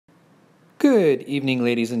Good evening,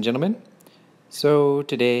 ladies and gentlemen. So,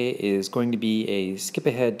 today is going to be a skip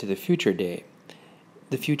ahead to the future day.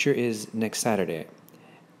 The future is next Saturday,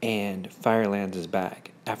 and Firelands is back.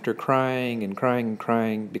 After crying and crying and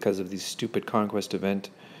crying because of the stupid conquest event,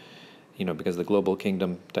 because the global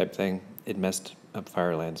kingdom type thing, it messed up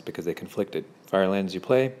Firelands because they conflicted. Firelands you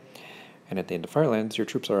play, and at the end of Firelands, your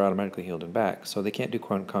troops are automatically healed and back. So they can't do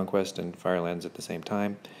Conquest and Firelands at the same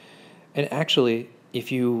time. And actually,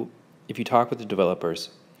 if you talk with the developers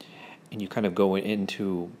and you kind of go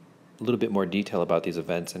into a little bit more detail about these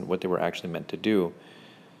events and what they were actually meant to do.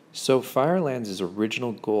 So Firelands'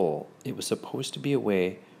 original goal, it was supposed to be a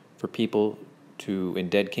way for people in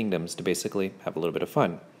Dead Kingdoms to basically have a little bit of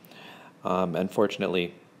fun.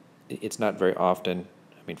 Unfortunately, it's not very often.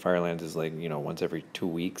 I mean, Firelands is like, once every 2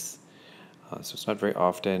 weeks. So it's not very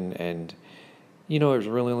often. And, it was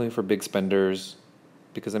really only for big spenders.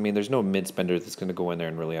 Because, I mean, there's no mid-spender that's going to go in there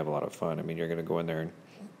and really have a lot of fun. I mean, you're going to go in there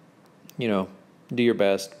and, do your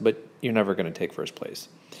best, but you're never going to take first place.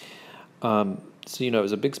 So, it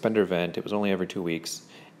was a big spender event. It was only every 2 weeks.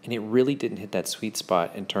 And it really didn't hit that sweet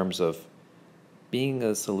spot in terms of being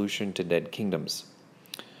a solution to Dead Kingdoms.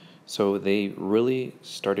 So they really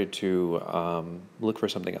started to look for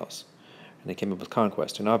something else. And they came up with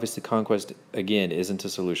Conquest. And obviously Conquest, again, isn't a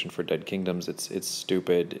solution for Dead Kingdoms. It's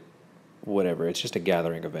stupid. Whatever, it's just a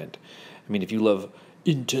gathering event. I mean, if you love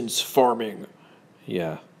intense farming,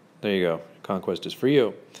 yeah, there you go. Conquest is for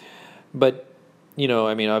you. But,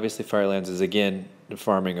 obviously Firelands is, again, a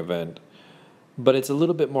farming event. But it's a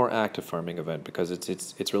little bit more active farming event because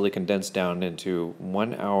it's really condensed down into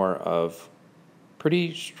 1 hour of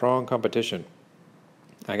pretty strong competition.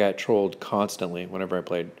 I got trolled constantly whenever I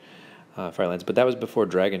played Firelands, but that was before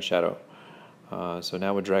Dragon Shadow. So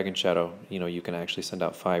now with Dragon Shadow, you can actually send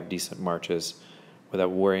out 5 decent marches without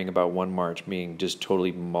worrying about one march being just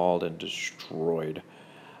totally mauled and destroyed.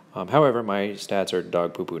 However, my stats are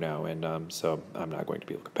dog poo-poo now, and so I'm not going to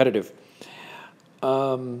be competitive.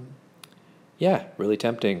 Yeah, really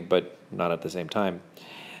tempting, but not at the same time.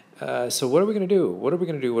 So what are we going to do? What are we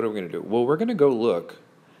going to do? What are we going to do? Well, we're going to go look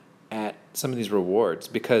at some of these rewards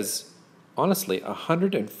because, honestly,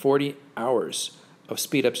 140 hours of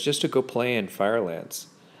speed ups just to go play in Firelands.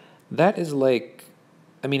 That is like,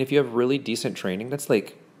 I mean, if you have really decent training, that's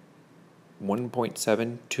like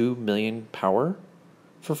 1.72 million power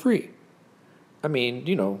for free. I mean,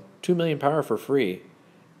 2 million power for free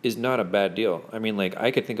is not a bad deal. I mean, like, I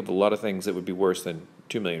could think of a lot of things that would be worse than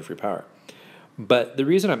 2 million free power. But the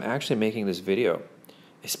reason I'm actually making this video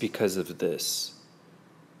is because of this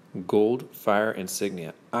gold fire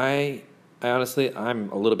insignia. I honestly, I'm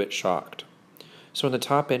a little bit shocked. So in the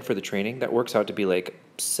top end for the training, that works out to be like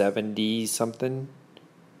 70 something.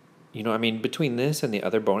 Between this and the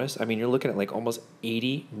other bonus, you're looking at like almost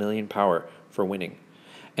 80 million power for winning.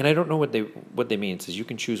 And I don't know what they mean. It says you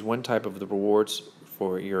can choose one type of the rewards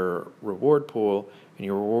for your reward pool, and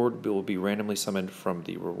your reward will be randomly summoned from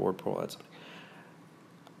the reward pool.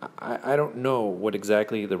 I don't know what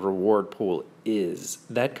exactly the reward pool is.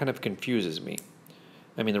 That kind of confuses me.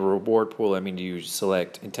 The reward pool, you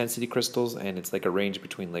select intensity crystals, and it's like a range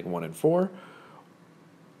between like 1 and 4.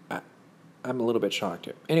 I'm a little bit shocked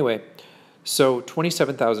here. Anyway, so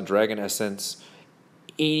 27,000 Dragon Essence,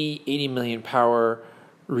 80 million power,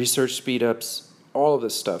 research speed ups, all of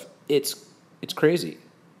this stuff. It's crazy.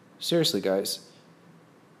 Seriously, guys.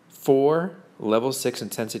 4 level 6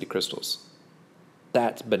 intensity crystals.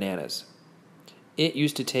 That's bananas. It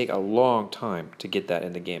used to take a long time to get that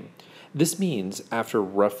in the game. This means, after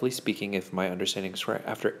roughly speaking, if my understanding is correct,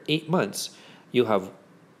 after 8 months, you'll have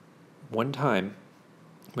one time.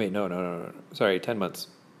 Wait, no. Sorry, 10 months.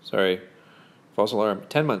 Sorry, false alarm.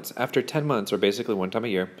 10 months. After 10 months, or basically one time a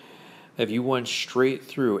year, if you won straight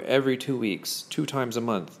through every 2 weeks, 2 times a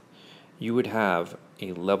month, you would have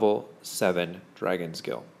a level 7 dragon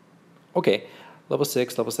skill. Okay, level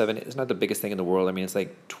 6, level 7 is not the biggest thing in the world. It's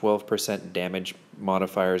like 12% damage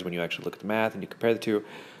modifiers when you actually look at the math and you compare the two.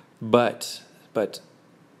 But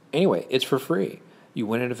anyway, it's for free. You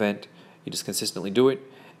win an event, you just consistently do it,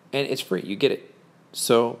 and it's free. You get it.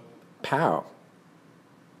 So, pow.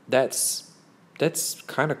 That's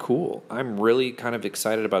kind of cool. I'm really kind of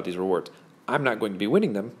excited about these rewards. I'm not going to be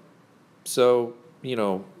winning them, so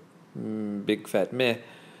big fat meh.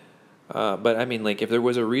 But if there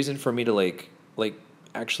was a reason for me to like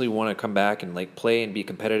actually want to come back and like play and be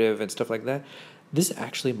competitive and stuff like that, this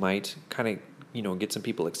actually might kind of get some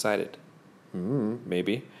people excited.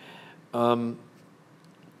 Maybe.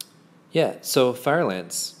 Yeah, so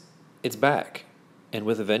Firelands, it's back, and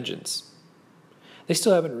with a vengeance. They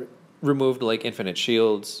still haven't removed like infinite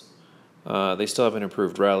shields. They still haven't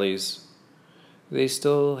improved rallies. They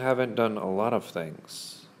still haven't done a lot of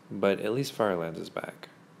things, but at least Firelands is back.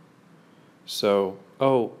 So,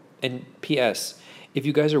 oh, and P.S. If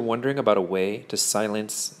you guys are wondering about a way to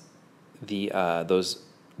silence the those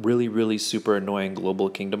really super annoying global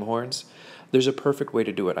kingdom horns, there's a perfect way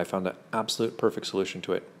to do it. I found the absolute perfect solution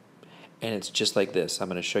to it, and it's just like this. I'm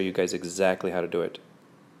going to show you guys exactly how to do it.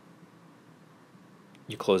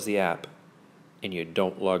 You close the app, and you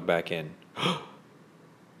don't log back in.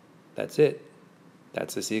 That's it.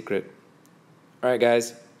 That's the secret. All right,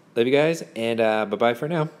 guys. Love you guys, and bye-bye for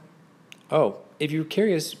now. Oh, if you're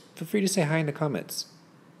curious, feel free to say hi in the comments.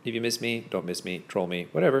 If you miss me, don't miss me, troll me,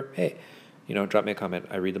 whatever. Hey, drop me a comment.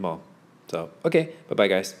 I read them all. So, okay. Bye-bye,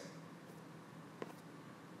 guys.